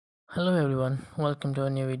Hello everyone, welcome to a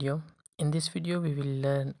new video. In this video we will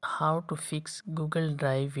learn how to fix Google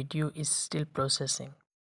Drive video is still processing.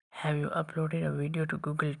 Have you uploaded a video to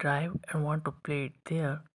Google Drive and want to play it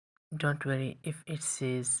there? Don't worry if it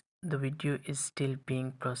says the video is still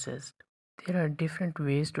being processed. There are different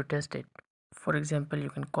ways to test it. For example, you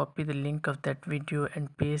can copy the link of that video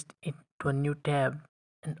and paste it to a new tab,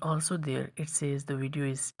 and also there it says the video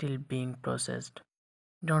is still being processed.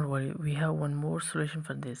 Don't worry, we have one more solution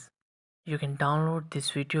for this. You can download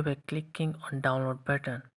this video by clicking on download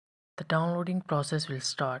button. The downloading process will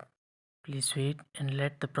start. Please wait and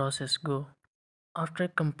let the process go. After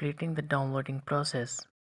completing the downloading process,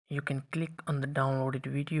 you can click on the downloaded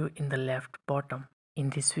video in the left bottom.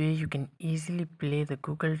 In this way, you can easily play the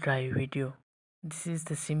Google Drive video. This is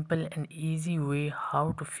the simple and easy way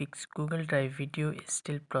how to fix Google Drive video is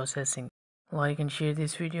still processing. Like and share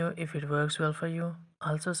this video if it works well for you.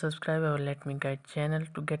 Also subscribe our Let Me Guide channel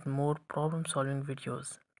to get more problem solving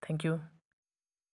videos. Thank you.